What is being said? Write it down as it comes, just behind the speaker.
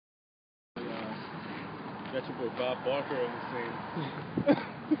Got your boy Bob Barker on the scene.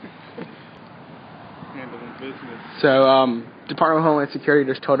 Handling business. So, Department of Homeland Security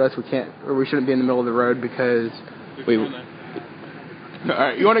just told us we shouldn't be in the middle of the road because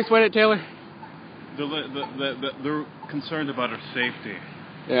Alright, you want to explain it, Taylor? They're concerned about our safety.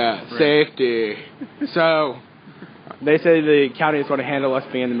 Yeah, safety. So, they say the county is going to handle us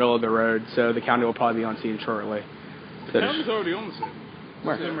being in the middle of the road, so the county will probably be on scene shortly. The county's already on the scene.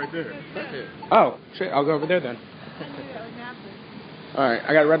 Where? It's them right there. Oh, shit, I'll go over there then. Alright,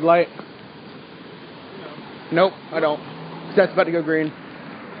 I got a red light. Nope, I don't. That's about to go green.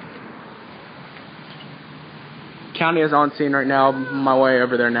 County is on scene right now. I'm my way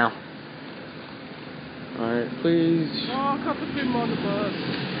over there now. Alright, please. Oh, a couple of people on the bus.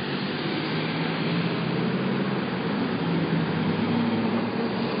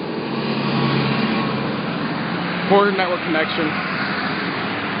 Poor network connection.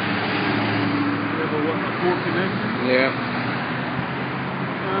 A poor connection? Yeah.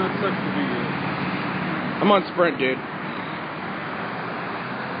 It sucks to be here. I'm on Sprint, dude.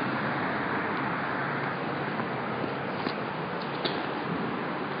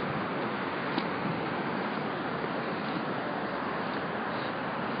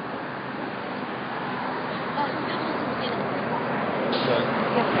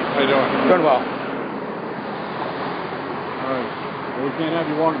 How you doing? Doing well. Alright. Well, we can't have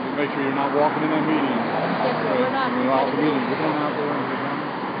you walking. Make sure you're not walking in that median. Yes, sir. We're not. You're out the median. Get on out there and get down.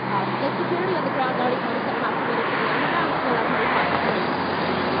 The security on the ground already told us that we're not permitted to be underground, so that's really fine.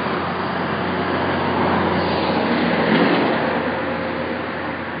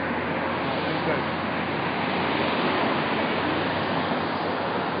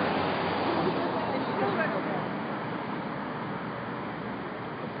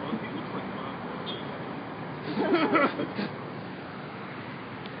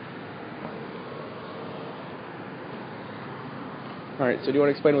 Alright, so do you want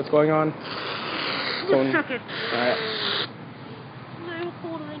to explain what's going on? Just a second. Alright. I'm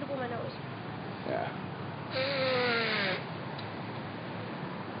cold and I need to blow my nose. Yeah.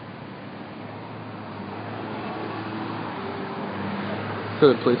 So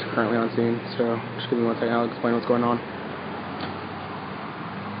the police are currently on scene, so just give me one second, I'll explain what's going on.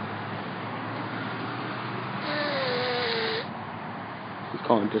 He's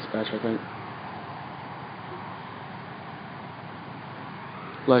calling dispatch, I think.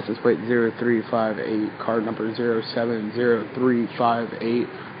 License plate 0358, card number 070358,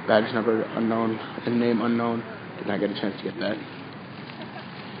 badge number unknown, and name unknown. Did not get a chance to get that.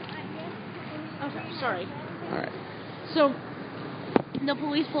 Okay, sorry. Alright. So, the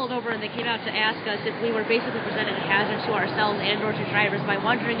police pulled over and they came out to ask us if we were basically presenting a hazard to ourselves and or to drivers by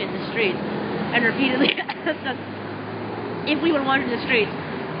wandering in the streets, and repeatedly asked us if we would wander the streets,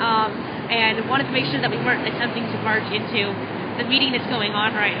 and wanted to make sure that we weren't attempting to barge into the meeting that's going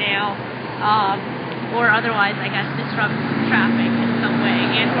on right now, or otherwise, I guess, disrupt traffic in some way,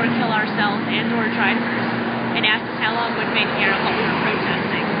 and or kill ourselves and or drivers, and asked us how long we'd been here and what we were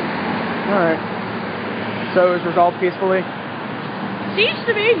protesting. Alright. So it was resolved peacefully? Seems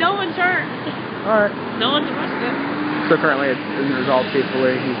to be. No one's hurt. Alright. No one's arrested. So currently it's been resolved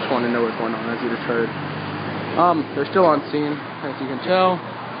peacefully. He just wanted to know what's going on, as you just heard. They're still on scene, as you can tell.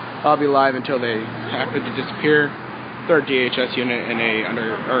 I'll be live until they happen to disappear. Third DHS unit and a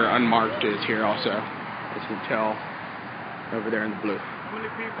unmarked is here also, as you can tell over there in the blue. How many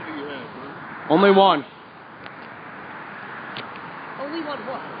people do you have, bro? Only one. Only one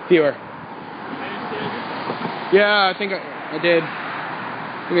what? Fewer. Yeah, I think I did.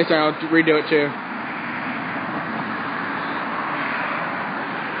 Give me a second, I'll redo it too.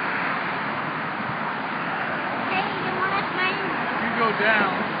 You go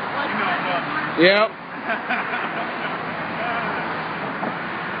down, you know I'm up. Yep.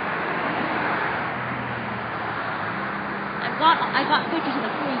 I got pictures of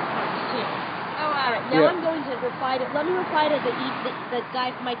the police cars too. Oh, alright. Now I'm going to reply to. Let me reply to the guy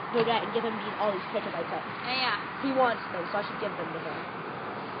from my Godat and give him all these pictures I took. Yeah. He wants them, so I should give them to him.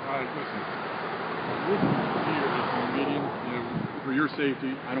 Alright, listen. This here is the median. You know, for your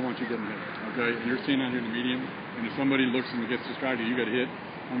safety, I don't want you getting hit. Okay? And you're standing out here in the median, and if somebody looks and gets distracted, you got hit.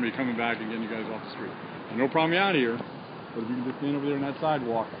 I'm gonna be coming back and getting you guys off the street. No problem you out of here, but if you can just stand over there on that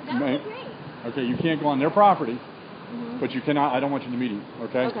sidewalk. That would be great. Okay, you can't go on their property. But you cannot, I don't want you in the meeting,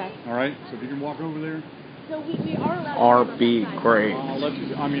 okay? Okay. All right? So if you can walk over there. So we are allowed to RB, great. I'll let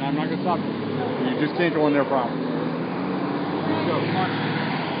you, I'm not going to stop you. You just can't go on their property. Let's go, come on.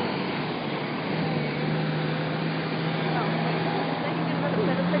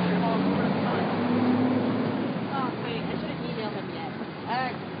 Oh, wait, I should have emailed him yet.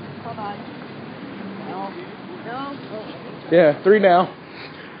 Alright, hold on. Yeah, 3 now.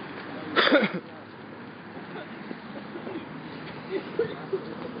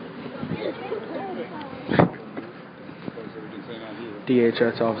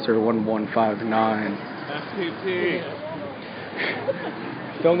 DHS officer 1159. FPP.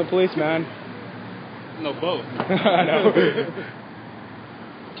 Film the police, man. No, both. I know.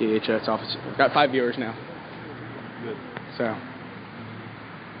 DHS officer. Got 5 viewers now. Good. So.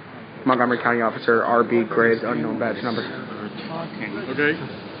 Montgomery County Officer R.B. Graves, unknown badge number. Okay?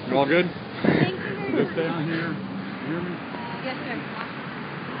 You all good? Thank you. Just stay on here. You hear me? Yes, sir.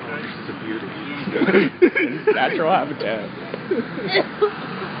 It's a beauty. Natural habitat.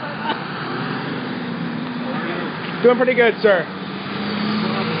 Doing pretty good, sir.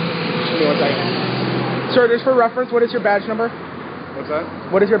 Give me 1 second. Sir, just for reference, what is your badge number? What's that?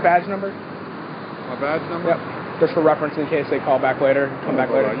 What is your badge number? My badge number? Yep. Just for reference in case they call back later. Come back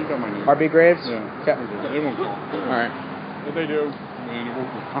later. You got my name. R.B. Graves? Yeah. Okay. They won't call. Alright. If they do, then it won't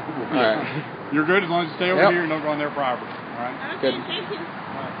call. Alright. You're good as long as you stay over Yep. here and don't go on their property. Alright? Good. Thank you.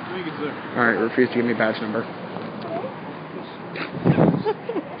 Thank you, sir. Alright, refuse to give me badge number.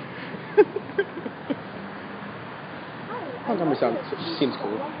 Montgomery seems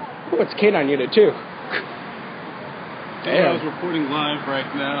cool. Oh, it's K9 unit too. I was reporting live right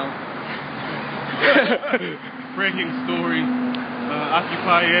now. Breaking story.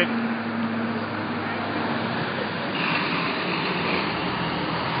 Occupy it.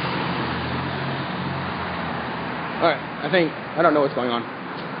 Alright, I don't know what's going on.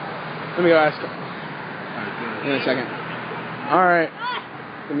 Let me go ask. In a second. Alright.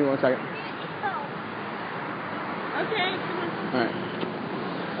 Give me 1 second. Okay. Alright.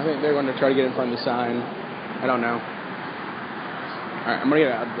 I think they're going to try to get in front of the sign. I don't know. Alright, I'm going to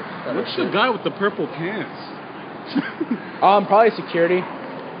get out of this. What's the guy with the purple pants? Probably security.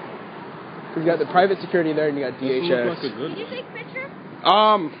 Cause you got the private security there and you got DHS. Doesn't look like a good Did you take a picture?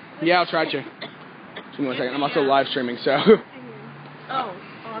 Yeah, I'll try to. Give me 1 second. I'm also live streaming, so. Oh,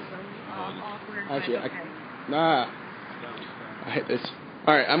 awesome. Awkward. Actually, Okay. Nah. I hate this.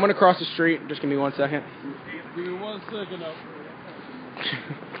 Alright, I'm gonna cross the street. Just give me 1 second. Give me 1 second up.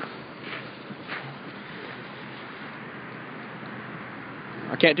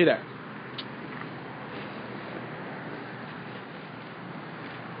 I can't do that.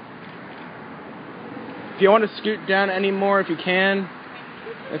 If you want to scoot down any more, if you can.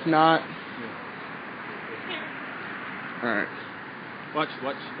 If not. Alright. Watch.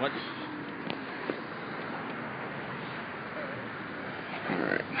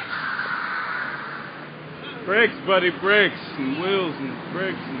 Alright. Brakes, buddy, brakes. And wheels and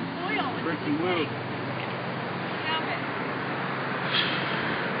brakes and brakes and wheels.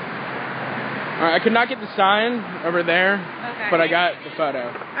 Alright, I could not get the sign over there, but I got the photo.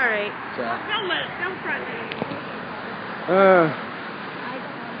 Alright. So. Don't let it. Don't front me.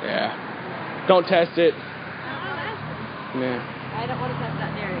 Yeah. Don't test it. Yeah. I don't want to test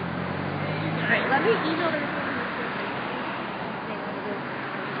that dairy. Alright, let me email the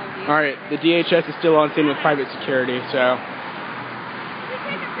Alright, the DHS is still on scene with private security, so.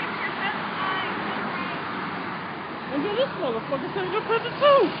 And then this motherfucker said you're present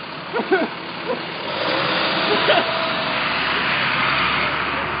too.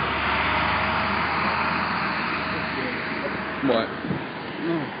 What?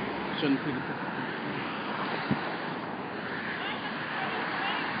 No, shouldn't take a picture.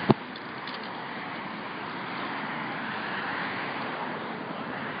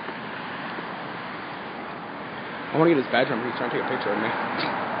 I want to get his badge number. He's trying to take a picture of me.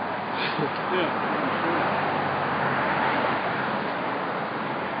 Yeah.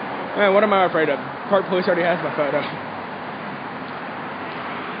 Man, what am I afraid of? Park Police already has my photo.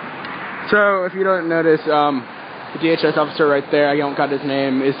 So, if you don't notice, the DHS officer right there, I don't got his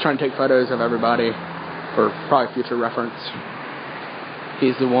name, is trying to take photos of everybody for probably future reference.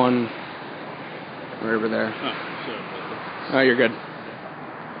 He's the one right over there. Oh, sorry about that. Oh, you're good.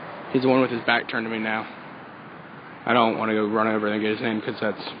 He's the one with his back turned to me now. I don't want to go run over and get his name because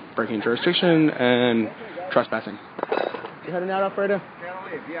that's breaking jurisdiction and trespassing. You heading out, Alfredo?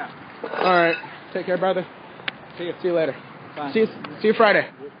 Gotta leave, yeah. All right. Take care, brother. See you later. Bye. See you Friday.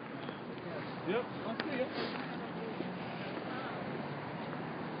 Yep, I'll see you.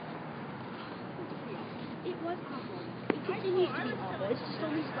 It was awful. It continues to be awful. It's just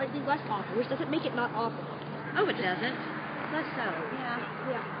only slightly less awful, which doesn't make it not awful. Oh, it doesn't. Less so. Yeah.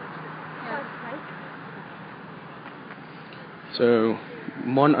 Right? So,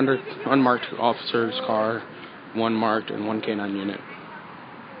 one unmarked officer's car, one marked, and one K9 unit.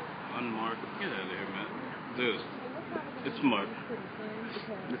 Unmarked. Get out of here, man. Dude, it's marked.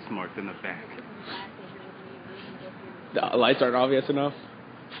 It's marked in the back. The lights aren't obvious enough.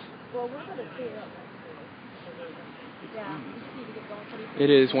 Well, we're going to clear up. Yeah, we just need to get going pretty soon. It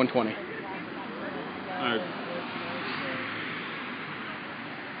is 1:20. Alright.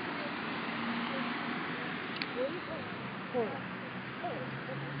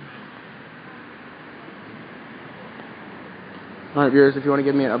 Alright, viewers, if you want to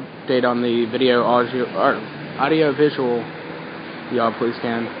give me an update on the video, audio, visual, y'all please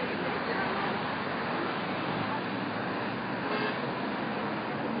can.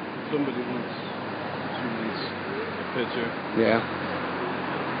 Somebody wants a picture. Yeah.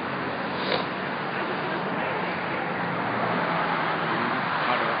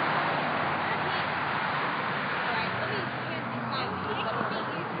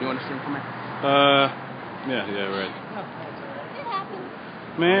 You want to sing for me? Yeah, right.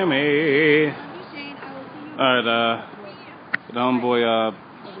 Mammy. Alright, the homeboy,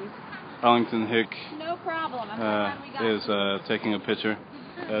 Arlington Hick, No problem. is taking a picture.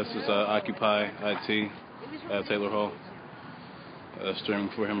 This is Occupy IT at Taylor Hall. Streaming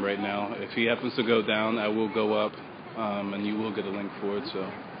for him right now. If he happens to go down, I will go up, and you will get a link for it. So.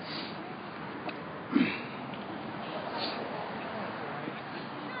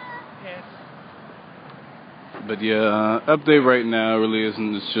 But yeah, update right now really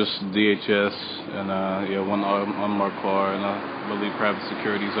isn't. It's just DHS and yeah, one unmarked car, and I believe private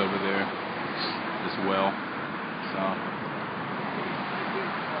security's over there as well. So,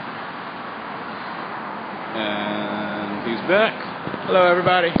 and he's back. Hello,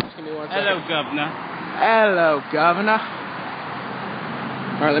 everybody. Just give me 1 second. Hello, Governor. Hello, Governor.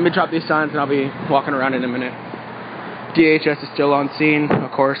 Alright, let me drop these signs and I'll be walking around in a minute. DHS is still on scene,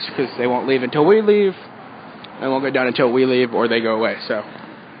 of course, because they won't leave until we leave. They won't go down until we leave or they go away. So,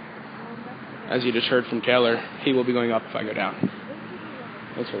 as you just heard from Taylor, he will be going up if I go down.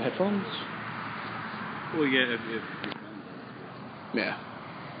 Thanks for the headphones. Well, yeah, if Yeah.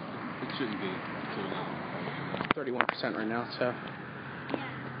 it shouldn't be too long. 31% right now, so.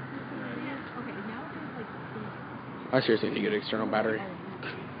 I seriously need to get an external battery.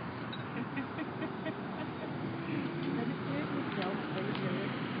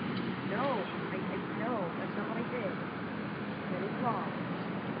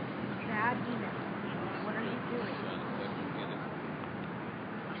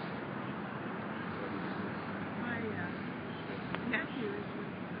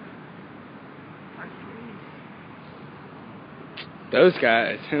 Those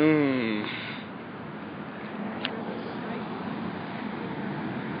guys,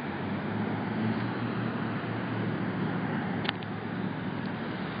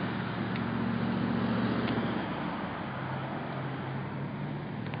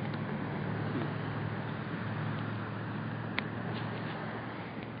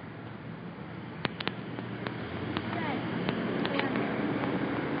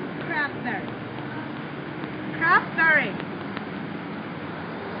 Craftberry.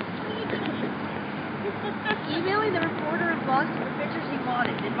 Emailing the reporter in Boston the pictures he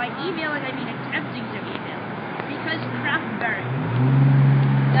wanted, and by emailing I mean attempting to email, because Craftberry.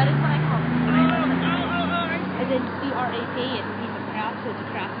 That is what I call it. As in C-R-A-P and he's a craft, so it's a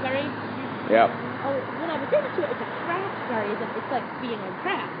Craftberry. Yep. Oh, when I was into it, it's a Craftberry, as in it's like being on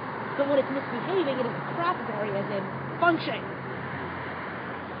craft. But when it's misbehaving, it is a Craftberry, as in functioning.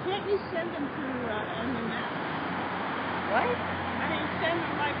 Can't you send them to MMS? What? I mean, send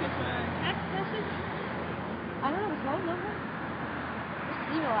them like it's a text message? I don't know his phone number.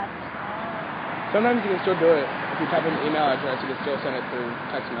 Just email address. Sometimes you can still do it. If you type in the email address, you can still send it through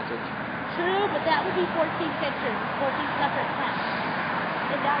text message. True, but that would be 14 pictures, 14 separate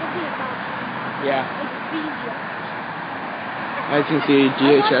texts. And that would be a problem. Yeah. It's easier. As you can see,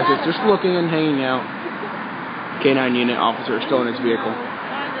 DHS is just looking and hanging out. K9 unit officer is still in his vehicle.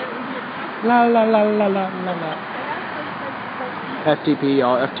 La la la la la la la. FTP,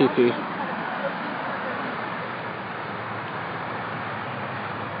 y'all, FTP.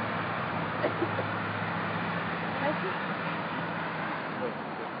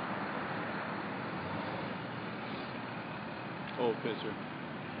 Old picture.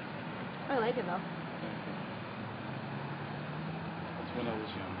 I like it though. That's when I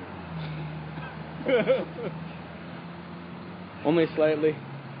was younger. Only slightly.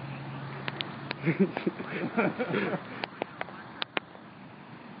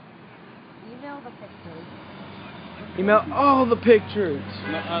 Email the pictures. Email all the pictures.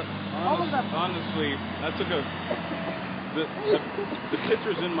 No, honestly, I took the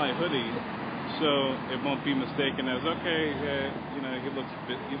picture's in my hoodie, so it won't be mistaken as okay. You know, he looks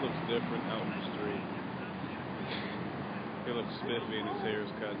different out in the street. He looks spiffy and his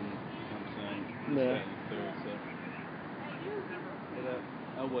hair's cut. You know what I'm saying? Yeah. So.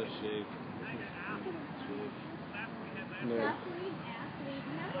 I was shaved. Yeah.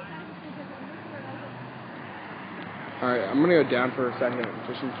 Alright, I'm gonna go down for a second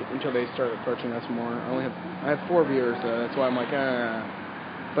just until they start approaching us more. I have 4 viewers, that's why I'm like,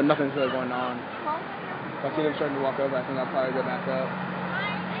 but nothing's really going on. If I see them starting to walk over, I think I'll probably go back up.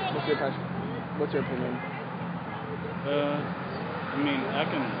 What's your opinion? I mean, I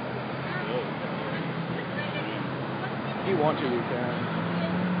can go. If you want to, you can.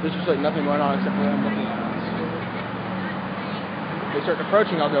 There's just like nothing going on except for them looking at us. If they start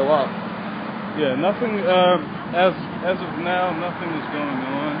approaching, I'll go up. Yeah, nothing, as of now, nothing is going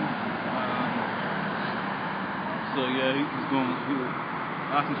on. So yeah, he's going,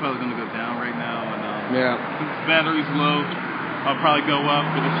 Austin's probably going to go down right now, and yeah. If his battery's low, I'll probably go up,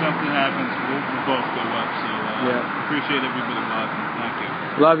 but if something happens, we'll both go up, so yeah. Appreciate everybody watching. Thank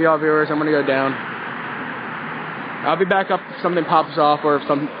you. Love y'all viewers, I'm going to go down. I'll be back up if something pops off or if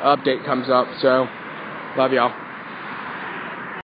some update comes up, so love y'all.